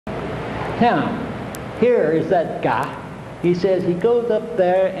Now, here is that guy. He says he goes up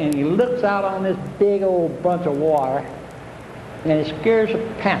there and he looks out on this big old bunch of water, and it scares the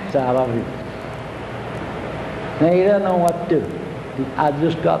pants out of him. Now he doesn't know what to do. I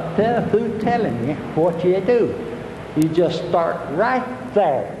just got through telling you what you do. You just start right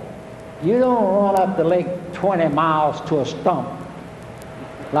there. You don't run up the lake 20 miles to a stump.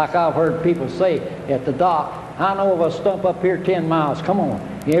 Like I've heard people say at the dock, I know of a stump up here 10 miles. Come on.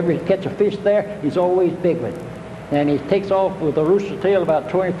 You ever catch a fish there? He's always big with it. And he takes off with a rooster tail about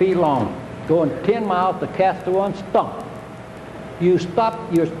 20 feet long, going 10 miles to cast to one stump. You start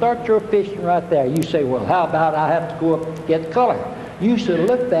your fishing right there. You say, well, how about I have to go up to get color? You should have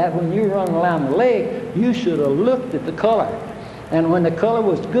looked at, when you run around the lake, you should have looked at the color. And when the color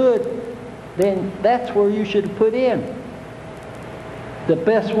was good, then that's where you should have put in the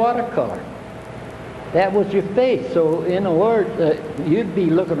best watercolor. That was your faith. So in other words, you'd be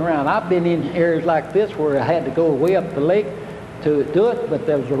looking around. I've been in areas like this where I had to go way up the lake to do it, but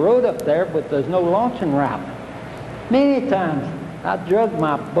there was a road up there, but there's no launching route. Many times I drugged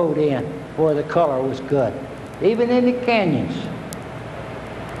my boat in where the color was good, even in the canyons,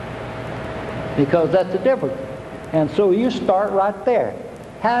 because that's the difference. And so you start right there.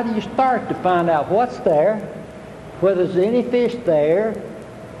 How do you start to find out what's there, whether there's any fish there,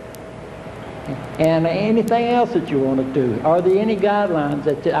 and anything else that you want to do? Are there any guidelines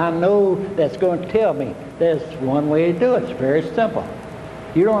that I know that's going to tell me there's one way to do it? It's very simple.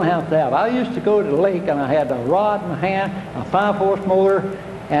 You don't have to have. I used to go to the lake and I had a rod in my hand, a 5-horse motor,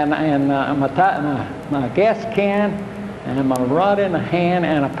 and my gas can, and my rod in the hand,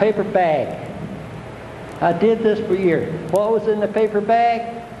 and a paper bag. I did this for years. What was in the paper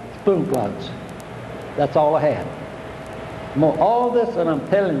bag? Spoon plugs. That's all I had. All this that I'm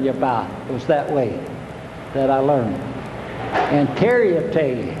telling you about was that way that I learned. And Terry will tell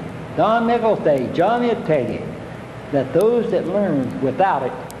you, Don Nichols will tell you, Johnny will tell you, that those that learn without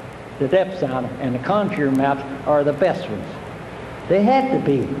it, the depth sounder and the contour maps are the best ones. They had to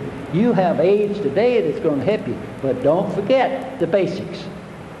be. You have aids today that's going to help you, but don't forget the basics.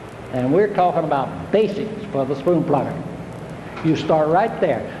 And we're talking about basics for the spoon plugger. You start right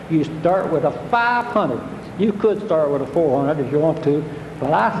there. You start with a 500. You could start with a 400 if you want to,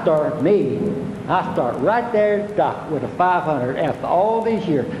 but I start right there at the dock with a 500. After all these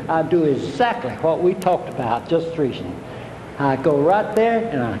years, I do exactly what we talked about just recently. I go right there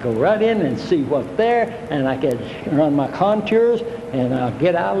and I go right in and see what's there, and I can run my contours, and I'll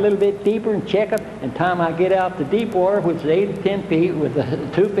get out a little bit deeper and check them. And time I get out to deep water, which is 8 to 10 feet with the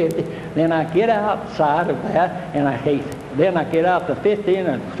 250, then I get outside of that, and then I get out to 15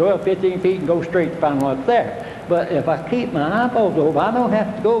 and 12, 15 feet and go straight to find what's there. But if I keep my eyeballs open, I don't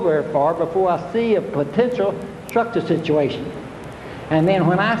have to go very far before I see a potential structure situation. And then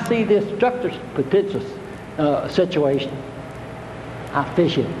when I see this structure potential situation, I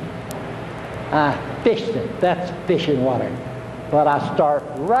fish it. I fished it. That's fishing water. But I start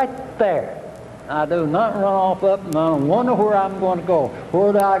right there. I do not run off up and I don't wonder where I'm going to go.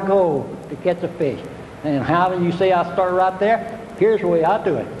 Where do I go to catch a fish? And how do you say I start right there? Here's the way I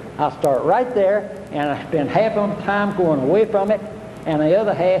do it. I start right there, and I spend half of the time going away from it, and the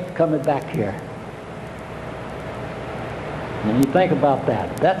other half coming back here. And you think about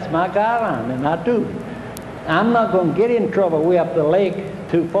that. That's my guideline, and I do. I'm not going to get in trouble way up the lake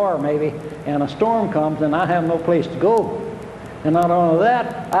too far maybe, and a storm comes and I have no place to go. And not only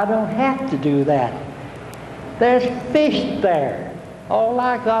that, I don't have to do that. There's fish there. All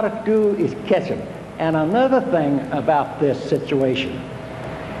I got to do is catch them. And another thing about this situation,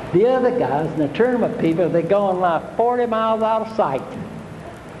 the other guys and the tournament people, they're going like 40 miles out of sight.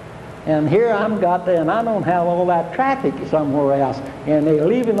 And here I'm got there, and I don't have all that traffic somewhere else, and they're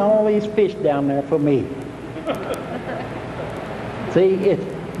leaving all these fish down there for me. See,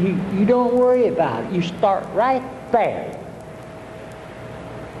 you don't worry about it. You start right there.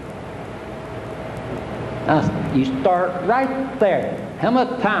 You start right there. How much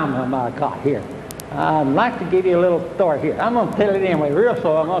time have I got here? I'd like to give you a little story here. I'm going to tell it anyway, real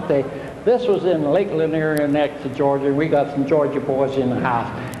slow. I'm going to tell you, this was in Lake Lanier next to Georgia. We got some Georgia boys in the house.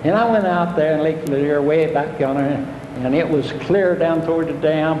 And I went out there in Lake Lanier way back yonder, and it was clear down toward the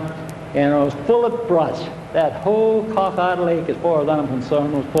dam, and it was full of brush. That whole Cockeyed Lake, as far as I'm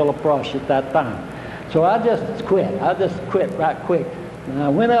concerned, was full of brush at that time. So I just quit. Right quick. And I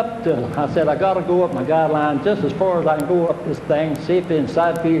went up I said, I got to go up my guideline just as far as I can go up this thing, see if the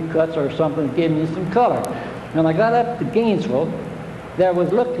inside feed cuts or something to give me some color. And I got up to Gainesville. There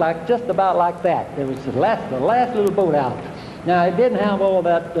looked like just about like that. There was the last little boat out. Now it didn't have all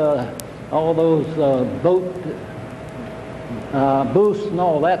that, all those boat booths and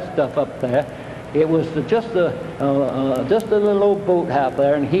all that stuff up there. It was just a little old boat out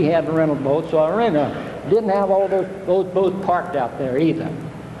there, and he had a rental boat, so I didn't have all those boats parked out there either.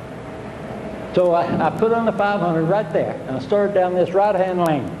 So I put on the 500 right there, and I started down this right-hand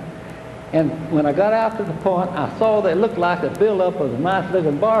lane. And when I got out to the point, I saw that it looked like a build-up of a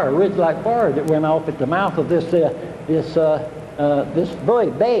nice-looking bar, a ridge-like bar that went off at the mouth of this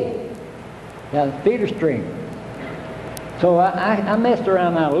bay, feeder stream. So I messed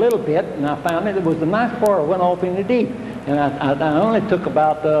around out a little bit, and I found it was a nice bar that went off in the deep. And I only took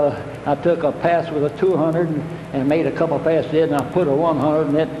about, I took a pass with a 200 and made a couple passes in, and I put a 100,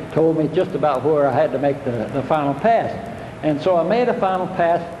 and it told me just about where I had to make the final pass. And so I made a final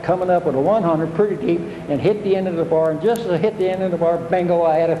pass coming up with a 100 pretty deep and hit the end of the bar, and just as I hit the end of the bar, bingo,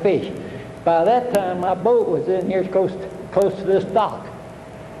 I had a fish. By that time, my boat was in here close to this dock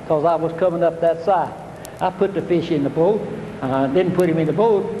because I was coming up that side. I put the fish in the boat. I didn't put him in the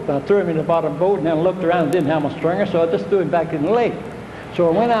boat, but I threw him in the bottom of the boat and then looked around and didn't have my stringer, so I just threw him back in the lake. So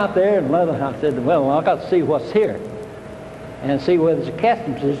I went out there and I said, well, I got to see what's here and see where there's a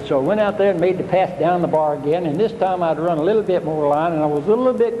casting position. So I went out there and made the pass down the bar again, and this time I'd run a little bit more line, and I was a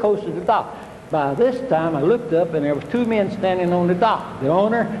little bit closer to the dock. By this time I looked up and there was two men standing on the dock, the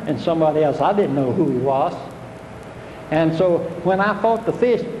owner and somebody else. I didn't know who he was. And so when I fought the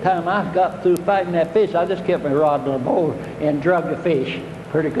fish, the time I got through fighting that fish, I just kept my rod on the boat and drug the fish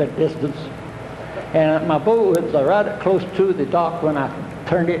pretty good distance. And my boat was right close to the dock when I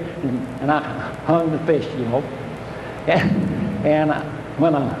turned it, and I hung the fish, you know. And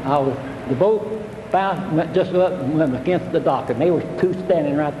when the boat went just up and went against the dock, and they were two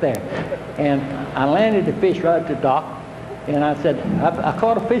standing right there. And I landed the fish right at the dock, and I said, I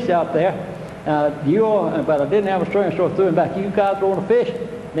caught a fish out there. But I didn't have a stringer, so I threw him back. You guys want a fish?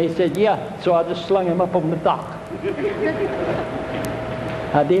 And they said, yeah. So I just slung him up on the dock.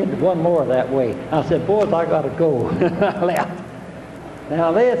 I did one more that way. I said, boys, I got to go. I left.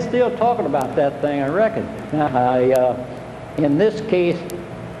 Now, they're still talking about that thing, I reckon. Now, in this case,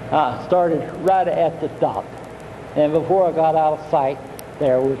 I started right at the dock. And before I got out of sight,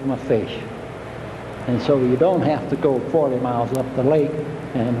 there was my fish. And so you don't have to go 40 miles up the lake.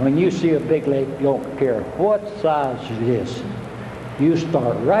 And when you see a big lake, you don't care what size it is. You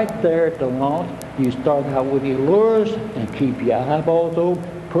start right there at the launch. You start out with your lures and keep your eyeballs open.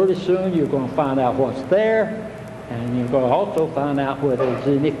 Pretty soon you're going to find out what's there, and you're going to also find out whether there's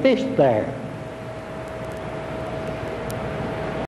any fish there.